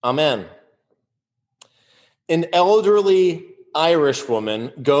Amen. An elderly Irish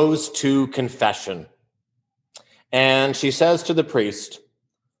woman goes to confession, and she says to the priest,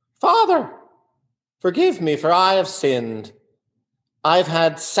 "Father, forgive me, for I have sinned. I've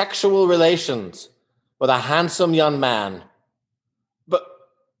had sexual relations with a handsome young man."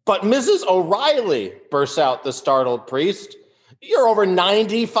 But Mrs. O'Reilly, bursts out the startled priest, "you're over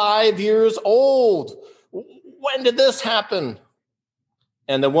 95 years old. When did this happen?"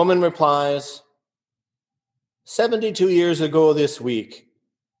 And the woman replies, 72 years ago this week,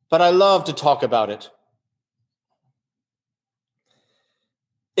 but I love to talk about it.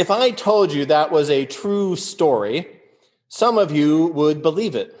 If I told you that was a true story, some of you would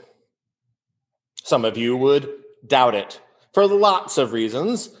believe it. Some of you would doubt it for lots of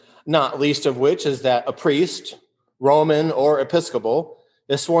reasons, not least of which is that a priest, Roman or Episcopal,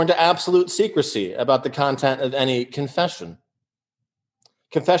 is sworn to absolute secrecy about the content of any confession.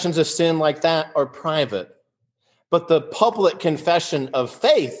 Confessions of sin like that are private. But the public confession of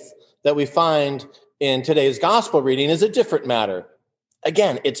faith that we find in today's gospel reading is a different matter.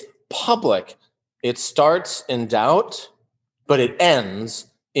 Again, it's public. It starts in doubt, but it ends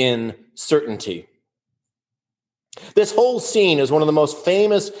in certainty. This whole scene is one of the most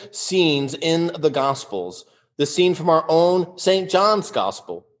famous scenes in the Gospels, the scene from our own St. John's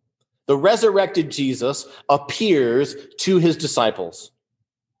Gospel. The resurrected Jesus appears to his disciples.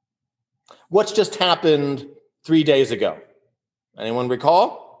 What's just happened 3 days ago? Anyone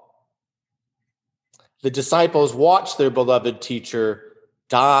recall? The disciples watched their beloved teacher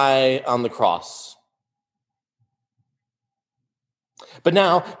die on the cross. But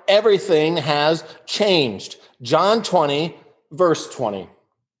now everything has changed. John 20, verse 20.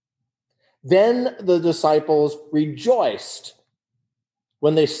 Then the disciples rejoiced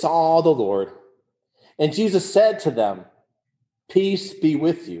when they saw the Lord. And Jesus said to them, "Peace be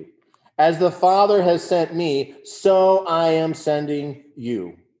with you. As the Father has sent me, so I am sending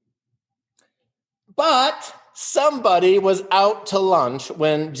you." But somebody was out to lunch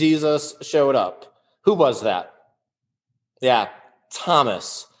when Jesus showed up. Who was that? Yeah,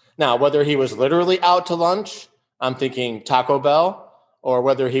 Thomas. Now, whether he was literally out to lunch, I'm thinking Taco Bell, or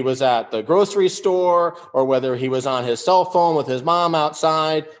whether he was at the grocery store, or whether he was on his cell phone with his mom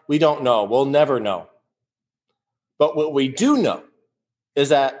outside, we don't know. We'll never know. But what we do know is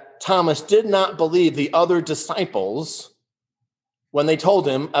that Thomas did not believe the other disciples when they told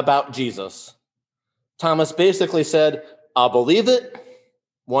him about Jesus. Thomas basically said, "I'll believe it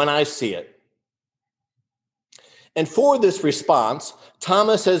when I see it." And for this response,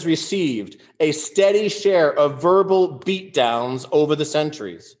 Thomas has received a steady share of verbal beatdowns over the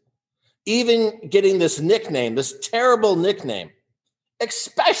centuries, even getting this nickname, this terrible nickname,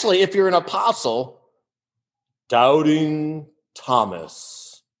 especially if you're an apostle, Doubting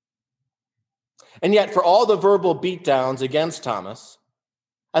Thomas. And yet, for all the verbal beatdowns against Thomas,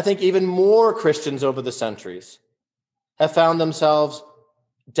 I think even more Christians over the centuries have found themselves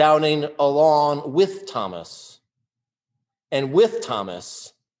doubting along with Thomas, and with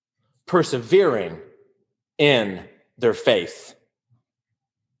Thomas, persevering in their faith.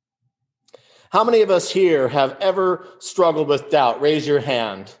 How many of us here have ever struggled with doubt? Raise your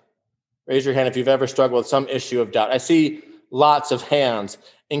hand. Raise your hand if you've ever struggled with some issue of doubt. I see lots of hands,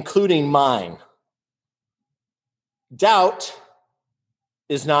 including mine. Doubt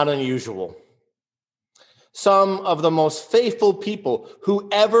is not unusual. Some of the most faithful people who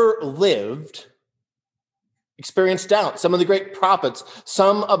ever lived experienced doubt. Some of the great prophets,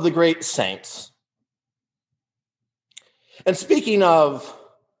 some of the great saints. And speaking of,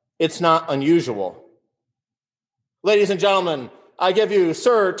 it's not unusual. Ladies and gentlemen, I give you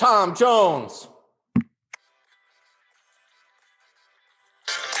Sir Tom Jones.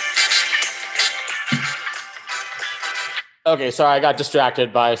 Okay, sorry, I got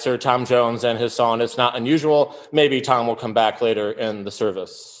distracted by Sir Tom Jones and his song, "It's Not Unusual." Maybe Tom will come back later in the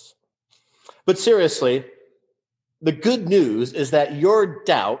service. But seriously, the good news is that your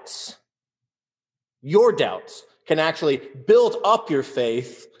doubts can actually build up your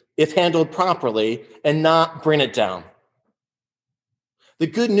faith if handled properly and not bring it down. The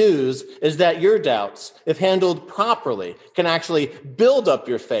good news is that your doubts, if handled properly, can actually build up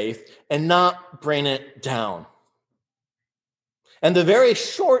your faith and not bring it down. And the very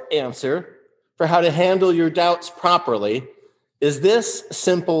short answer for how to handle your doubts properly is this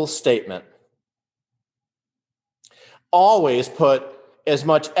simple statement: always put as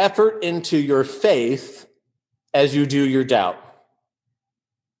much effort into your faith as you do your doubt.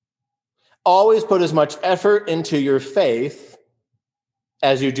 Always put as much effort into your faith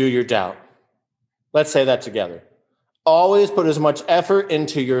as you do your doubt. Let's say that together. Always put as much effort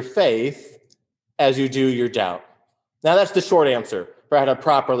into your faith as you do your doubt. Now, that's the short answer for how to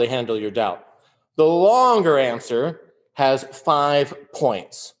properly handle your doubt. The longer answer has 5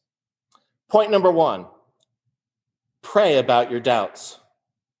 points. Point number 1, pray about your doubts.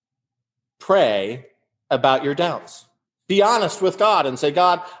 Pray about your doubts. Be honest with God and say,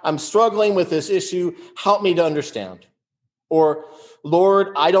 God, I'm struggling with this issue. Help me to understand. Or,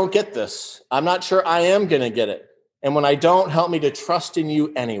 Lord, I don't get this. I'm not sure I am going to get it. And when I don't, help me to trust in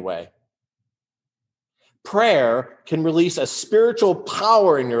you anyway. Prayer can release a spiritual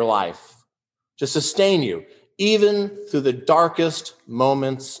power in your life to sustain you, even through the darkest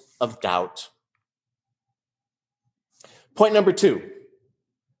moments of doubt. Point number 2,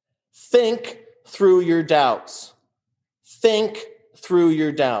 think through your doubts. Think through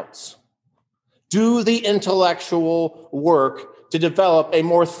your doubts. Do the intellectual work to develop a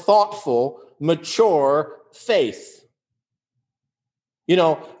more thoughtful, mature faith. You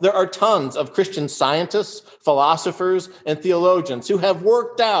know, there are tons of Christian scientists, philosophers, and theologians who have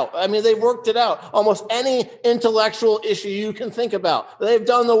worked it out. Almost any intellectual issue you can think about. They've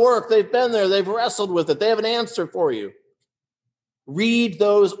done the work. They've been there. They've wrestled with it. They have an answer for you. Read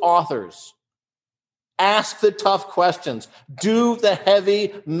those authors. Ask the tough questions. Do the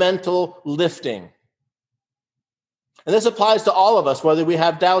heavy mental lifting. And this applies to all of us, whether we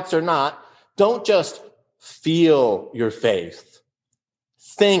have doubts or not. Don't just feel your faith.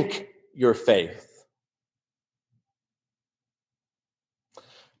 Think your faith.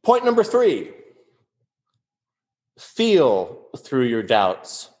 Point number 3, feel through your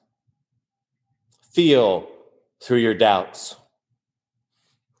doubts. Feel through your doubts.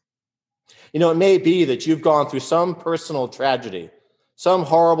 You know, it may be that you've gone through some personal tragedy, some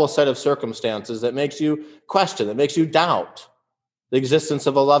horrible set of circumstances that makes you question, that makes you doubt the existence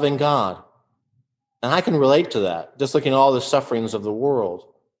of a loving God. And I can relate to that, just looking at all the sufferings of the world.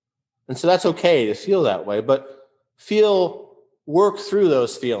 And so that's okay to feel that way, but work through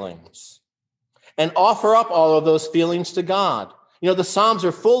those feelings and offer up all of those feelings to God. You know, the Psalms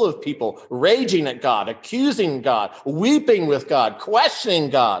are full of people raging at God, accusing God, weeping with God, questioning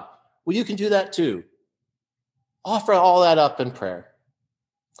God. Well, you can do that too. Offer all that up in prayer.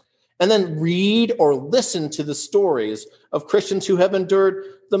 And then read or listen to the stories of Christians who have endured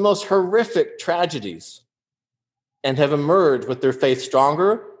the most horrific tragedies and have emerged with their faith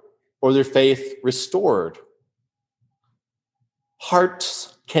stronger or their faith restored.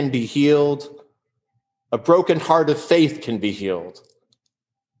 Hearts can be healed. A broken heart of faith can be healed,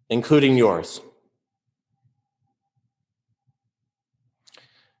 including yours.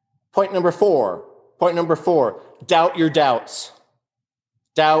 Point number 4, doubt your doubts.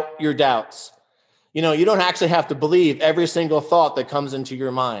 Doubt your doubts. You know, you don't actually have to believe every single thought that comes into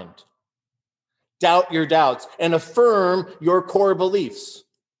your mind. Doubt your doubts and affirm your core beliefs.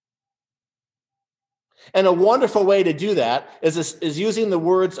 And a wonderful way to do that is using the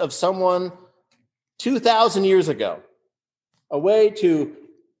words of someone 2,000 years ago. A way to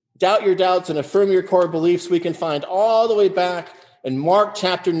doubt your doubts and affirm your core beliefs we can find all the way back in Mark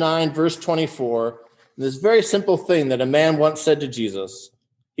chapter 9, verse 24, this very simple thing that a man once said to Jesus.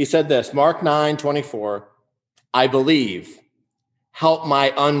 He said this, Mark 9:24, I believe, help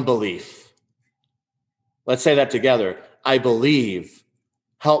my unbelief. Let's say that together. I believe,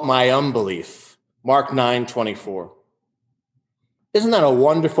 help my unbelief. Mark 9:24. Isn't that a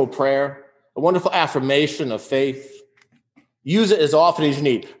wonderful prayer? A wonderful affirmation of faith? Use it as often as you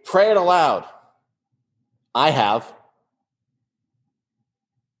need. Pray it aloud. I have.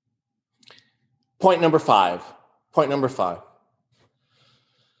 Point number 5.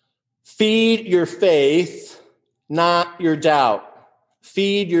 Feed your faith, not your doubt.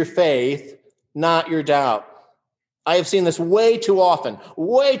 Feed your faith, not your doubt. I have seen this way too often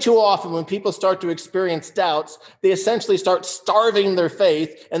when people start to experience doubts, they essentially start starving their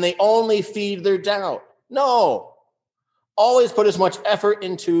faith and they only feed their doubt. No. Always put as much effort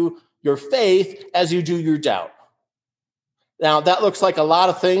into your faith as you do your doubt. Now, that looks like a lot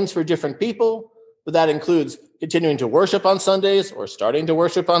of things for different people. But that includes continuing to worship on Sundays or starting to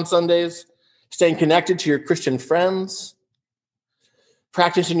worship on Sundays, staying connected to your Christian friends,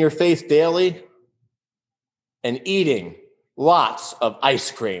 practicing your faith daily, and eating lots of ice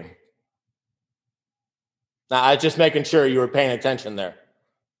cream. Now, I was just making sure you were paying attention there.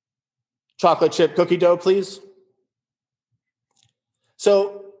 Chocolate chip cookie dough, please.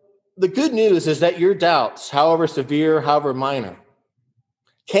 So the good news is that your doubts, however severe, however minor,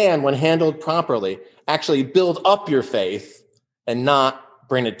 can, when handled properly, actually build up your faith and not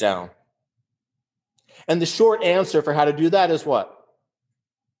bring it down. And the short answer for how to do that is what?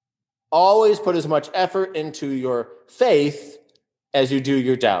 Always put as much effort into your faith as you do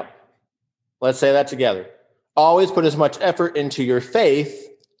your doubt. Let's say that together. Always put as much effort into your faith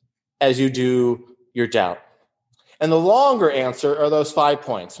as you do your doubt. And the longer answer are those 5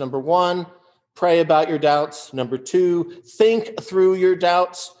 points. Number 1, pray about your doubts. Number 2, think through your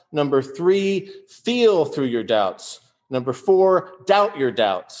doubts. Number 3, feel through your doubts. Number 4, doubt your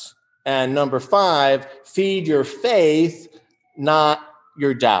doubts. And number 5, feed your faith, not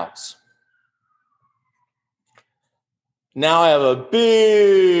your doubts. Now I have a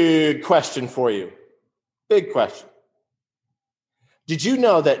big question for you. Big question. Did you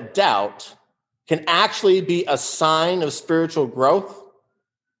know that doubt can actually be a sign of spiritual growth?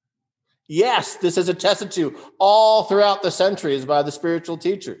 Yes, this is attested to all throughout the centuries by the spiritual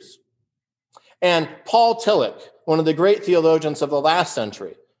teachers. And Paul Tillich, one of the great theologians of the last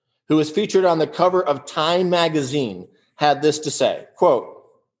century, who was featured on the cover of Time magazine, had this to say, quote,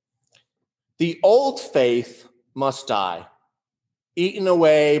 "The old faith must die, eaten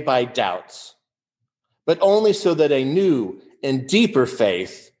away by doubts, but only so that a new and deeper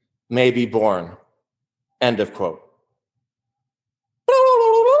faith may be born." End of quote.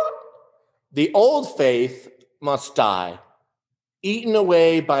 The old faith must die, eaten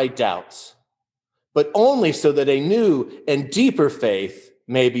away by doubts, but only so that a new and deeper faith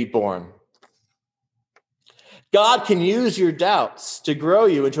may be born. God can use your doubts to grow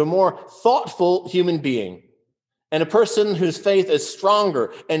you into a more thoughtful human being and a person whose faith is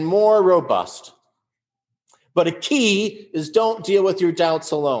stronger and more robust. But a key is don't deal with your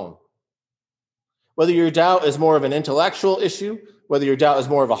doubts alone. Whether your doubt is more of an intellectual issue, whether your doubt is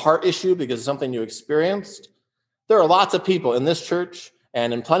more of a heart issue because of something you experienced, there are lots of people in this church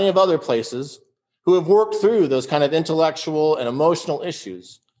and in plenty of other places who have worked through those kind of intellectual and emotional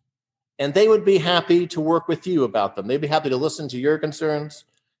issues. And they would be happy to work with you about them. They'd be happy to listen to your concerns,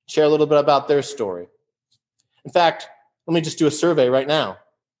 share a little bit about their story. In fact, let me just do a survey right now.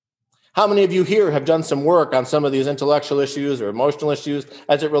 How many of you here have done some work on some of these intellectual issues or emotional issues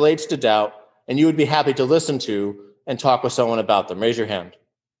as it relates to doubt, and you would be happy to listen to and talk with someone about them? Raise your hand.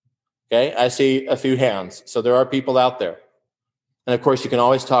 Okay, I see a few hands. So there are people out there. And of course, you can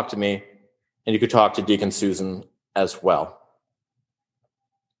always talk to me, and you could talk to Deacon Susan as well.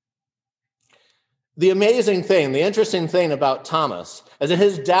 The amazing thing, the interesting thing about Thomas is that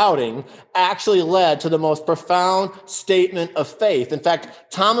his doubting actually led to the most profound statement of faith. In fact,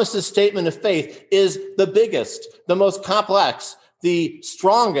 Thomas's statement of faith is the biggest, the most complex, the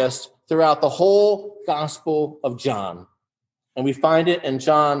strongest throughout the whole Gospel of John. And we find it in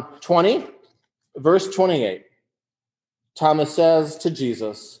John 20, verse 28. Thomas says to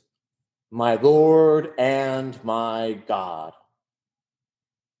Jesus, "My Lord and my God."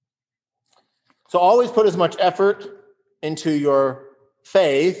 So always put as much effort into your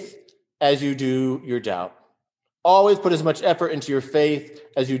faith as you do your doubt. Always put as much effort into your faith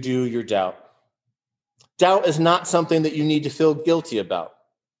as you do your doubt. Doubt is not something that you need to feel guilty about.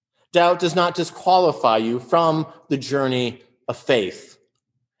 Doubt does not disqualify you from the journey of faith.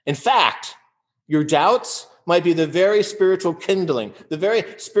 In fact, your doubts might be the very spiritual kindling, the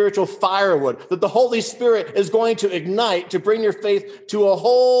very spiritual firewood that the Holy Spirit is going to ignite to bring your faith to a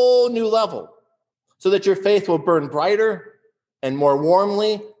whole new level, so that your faith will burn brighter and more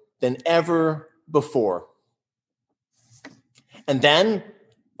warmly than ever before. And then,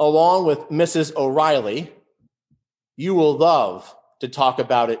 along with Mrs. O'Reilly, you will love to talk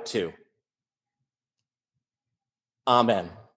about it too. Amen.